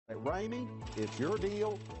At Ramey, it's your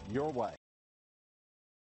deal, your way.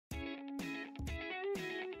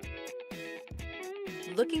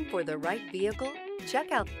 Looking for the right vehicle?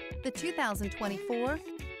 Check out the 2024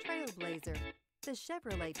 Trailblazer. The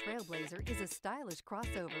Chevrolet Trailblazer is a stylish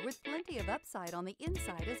crossover with plenty of upside on the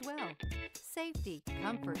inside as well. Safety,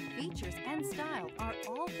 comfort, features, and style are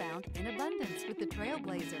all found in abundance with the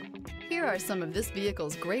Trailblazer. Here are some of this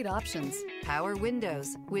vehicle's great options: power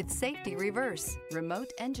windows with safety reverse,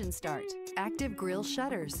 remote engine start, active grille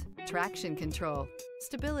shutters, traction control,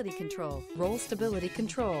 stability control, roll stability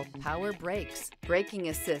control, power brakes, braking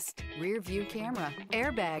assist, rear view camera,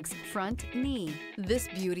 airbags, front knee. This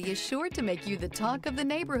beauty is sure to make you the talk of the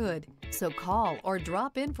neighborhood. So call or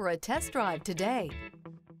drop in for a test drive today.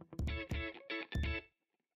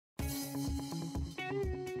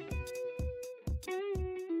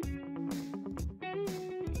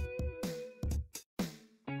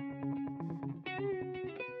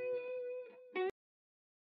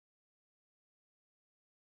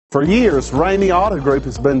 For years, Ramey Auto Group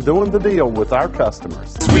has been doing the deal with our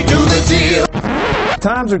customers. We do the deal.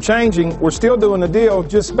 Times are changing. We're still doing the deal,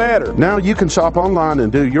 just better. Now you can shop online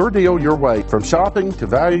and do your deal your way, from shopping to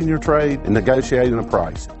valuing your trade and negotiating a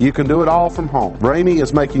price. You can do it all from home. Ramey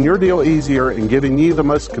is making your deal easier and giving you the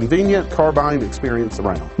most convenient car buying experience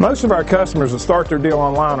around. Most of our customers that start their deal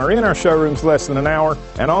online are in our showrooms less than an hour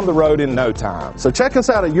and on the road in no time. So check us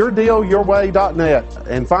out at yourdealyourway.net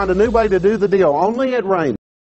and find a new way to do the deal only at Ramey.